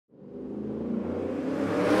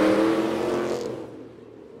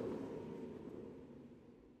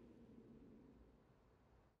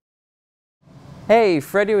Hey,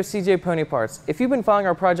 Freddy with CJ Pony Parts. If you've been following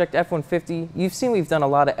our Project F-150, you've seen we've done a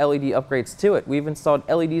lot of LED upgrades to it. We've installed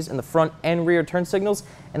LEDs in the front and rear turn signals,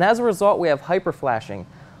 and as a result we have hyperflashing.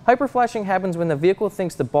 Hyperflashing happens when the vehicle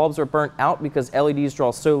thinks the bulbs are burnt out because LEDs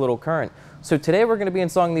draw so little current. So today we're going to be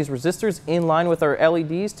installing these resistors in line with our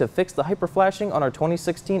LEDs to fix the hyperflashing on our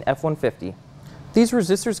 2016 F-150. These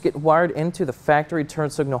resistors get wired into the factory turn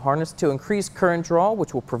signal harness to increase current draw,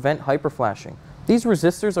 which will prevent hyperflashing. These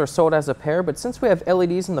resistors are sold as a pair, but since we have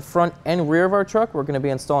LEDs in the front and rear of our truck, we're going to be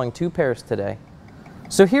installing 2 pairs today.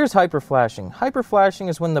 So here's hyperflashing. Hyperflashing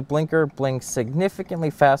is when the blinker blinks significantly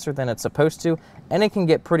faster than it's supposed to, and it can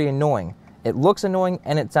get pretty annoying. It looks annoying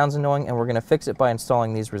and it sounds annoying, and we're going to fix it by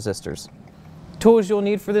installing these resistors. Tools you'll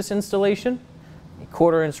need for this installation: a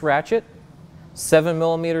 1/4-inch ratchet,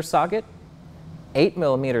 7mm socket,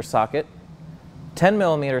 8mm socket,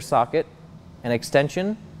 10mm socket, an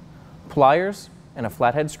extension, pliers, and a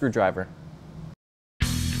flathead screwdriver.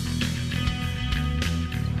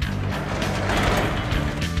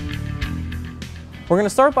 We're going to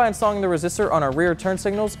start by installing the resistor on our rear turn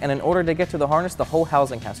signals, and in order to get to the harness, the whole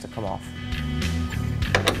housing has to come off.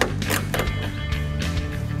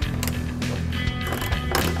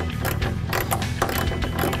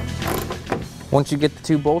 Once you get the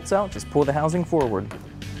 2 bolts out, just pull the housing forward.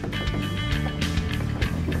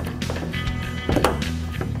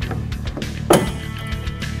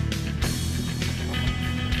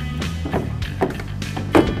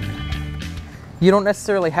 You don't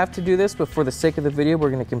necessarily have to do this, but for the sake of the video, we're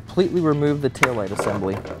going to completely remove the taillight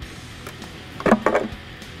assembly.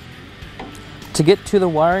 To get to the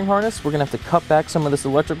wiring harness, we're going to have to cut back some of this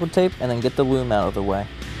electrical tape and then get the loom out of the way.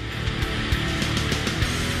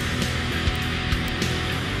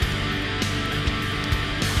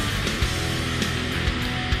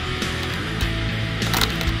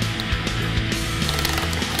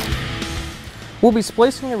 We'll be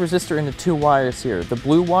splicing the resistor into 2 wires here. The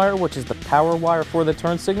blue wire, which is the power wire for the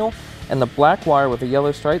turn signal, and the black wire with a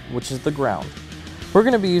yellow stripe, which is the ground. We're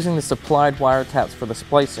going to be using the supplied wire taps for the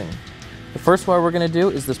splicing. The first wire we're going to do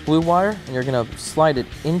is this blue wire, and you're going to slide it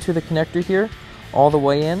into the connector here, all the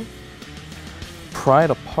way in, pry it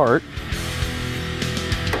apart.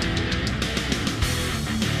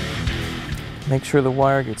 Make sure the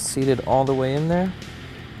wire gets seated all the way in there.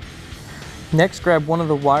 Next, grab one of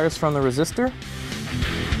the wires from the resistor.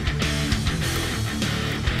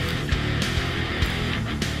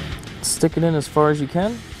 Stick it in as far as you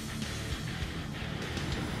can.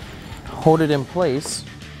 Hold it in place.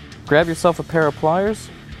 Grab yourself a pair of pliers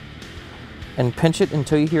and pinch it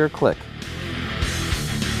until you hear a click.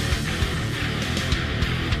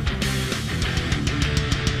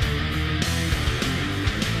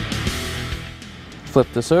 Flip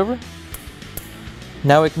this over.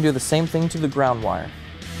 Now we can do the same thing to the ground wire.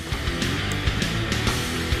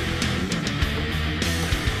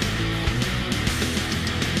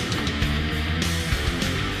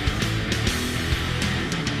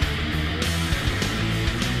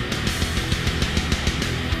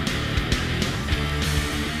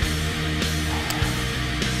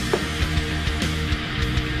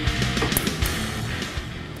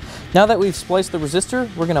 Now that we've spliced the resistor,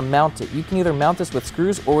 we're going to mount it. You can either mount this with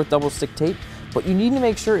screws or with double stick tape, but you need to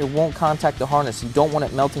make sure it won't contact the harness. You don't want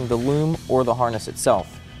it melting the loom or the harness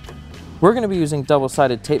itself. We're going to be using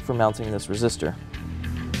double-sided tape for mounting this resistor.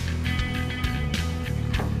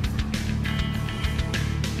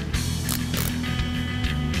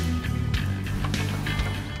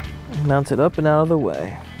 Mount it up and out of the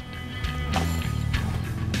way.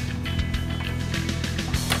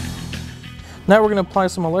 Now we're going to apply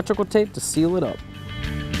some electrical tape to seal it up.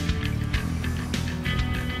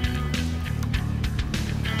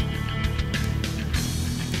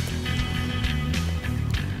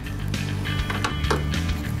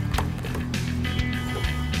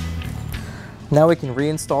 Now we can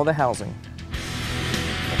reinstall the housing.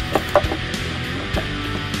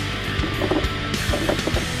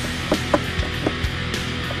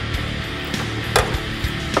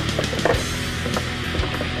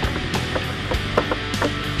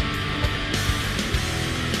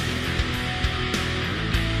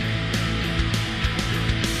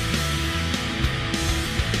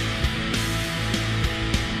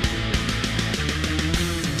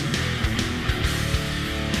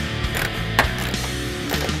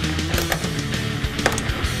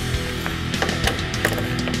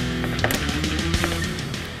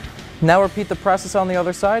 Now repeat the process on the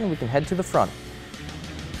other side and we can head to the front.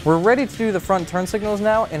 We're ready to do the front turn signals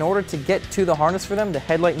now. In order to get to the harness for them, the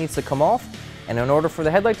headlight needs to come off. And in order for the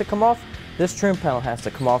headlight to come off, this trim panel has to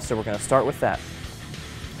come off, so we're going to start with that.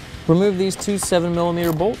 Remove these two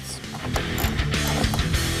 7mm bolts.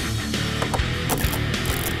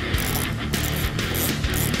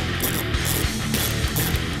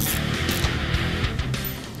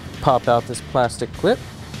 Pop out this plastic clip.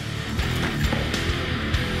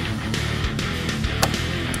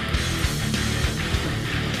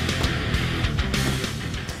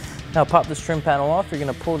 Now pop this trim panel off. You're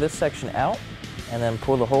going to pull this section out and then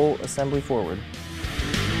pull the whole assembly forward.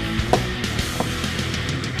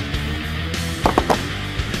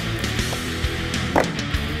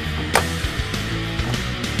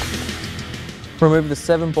 Remove the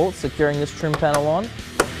 7 bolts securing this trim panel on.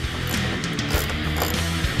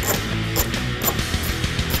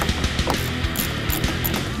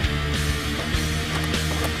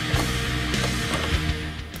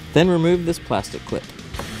 Then remove this plastic clip.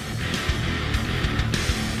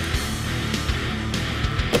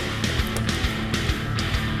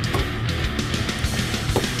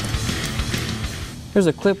 There's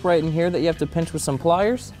a clip right in here that you have to pinch with some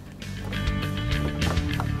pliers.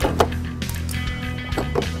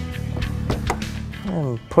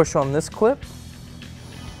 And push on this clip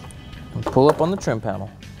and pull up on the trim panel.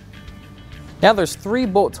 Now there's 3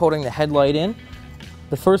 bolts holding the headlight in.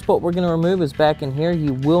 The first bolt we're going to remove is back in here.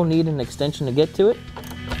 You will need an extension to get to it.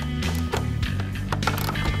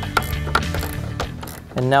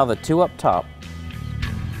 And now the 2 up top.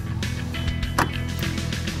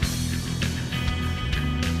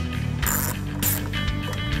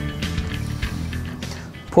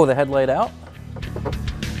 Pull the headlight out.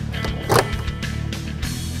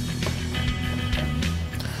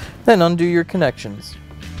 Then undo your connections.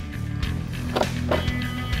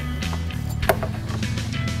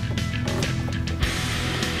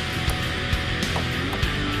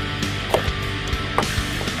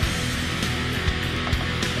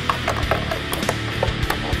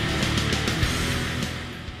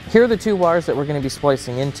 Here are the 2 wires that we're going to be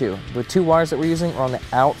splicing into. The 2 wires that we're using are on the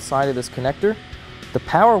outside of this connector. The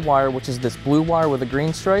power wire, which is this blue wire with a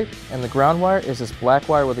green stripe, and the ground wire is this black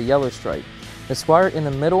wire with a yellow stripe. This wire in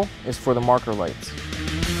the middle is for the marker lights.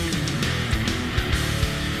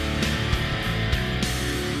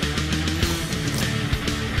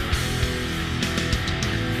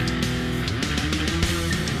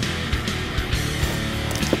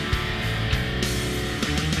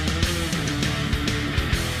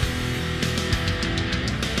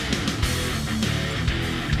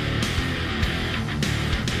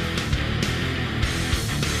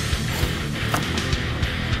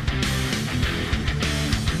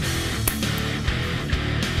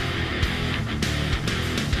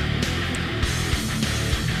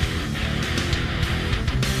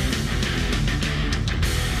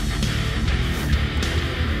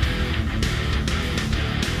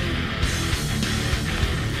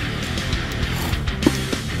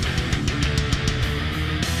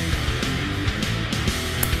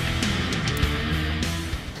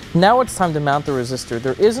 Now it's time to mount the resistor.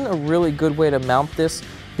 There isn't a really good way to mount this,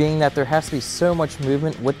 being that there has to be so much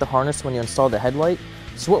movement with the harness when you install the headlight.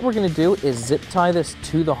 So what we're going to do is zip tie this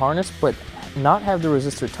to the harness, but not have the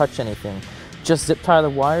resistor touch anything. Just zip tie the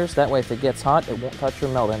wires, that way if it gets hot, it won't touch or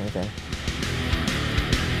melt anything.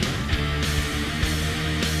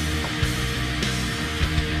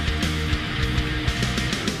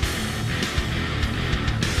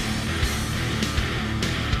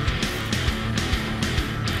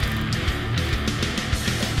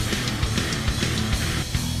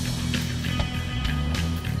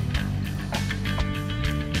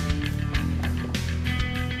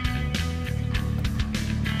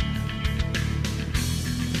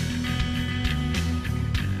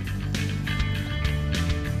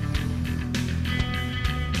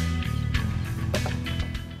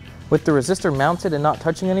 With the resistor mounted and not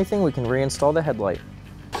touching anything, we can reinstall the headlight.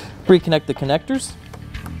 Reconnect the connectors.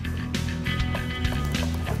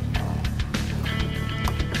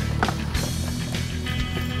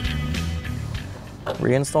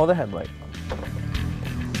 Reinstall the headlight.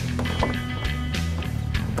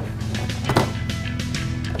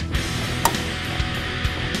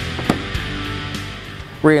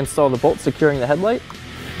 Reinstall the bolt securing the headlight.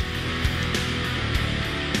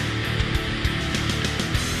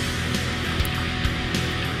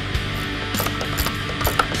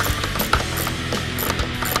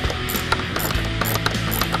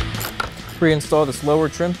 Reinstall this lower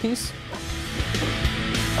trim piece.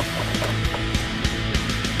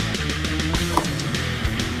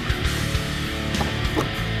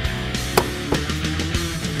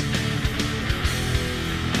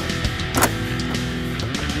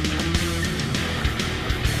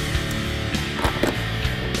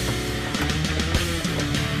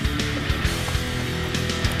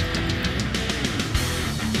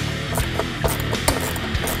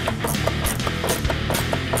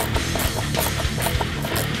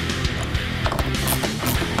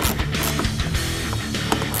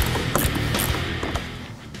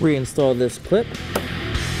 Reinstall this clip.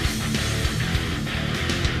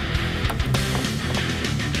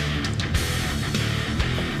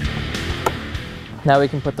 Now we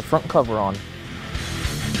can put the front cover on.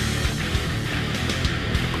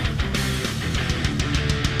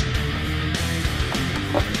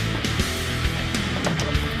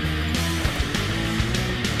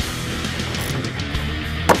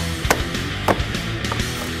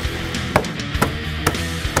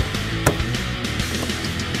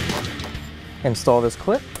 Install this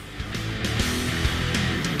clip.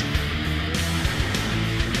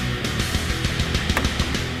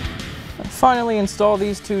 And finally install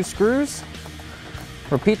these 2 screws.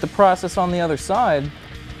 Repeat the process on the other side,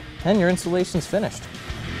 and your installation's finished.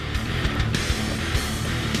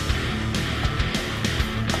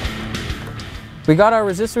 We got our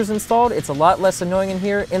resistors installed. It's a lot less annoying in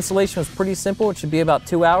here. Installation was pretty simple. It should be about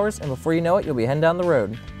 2 hours, and before you know it, you'll be heading down the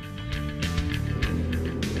road.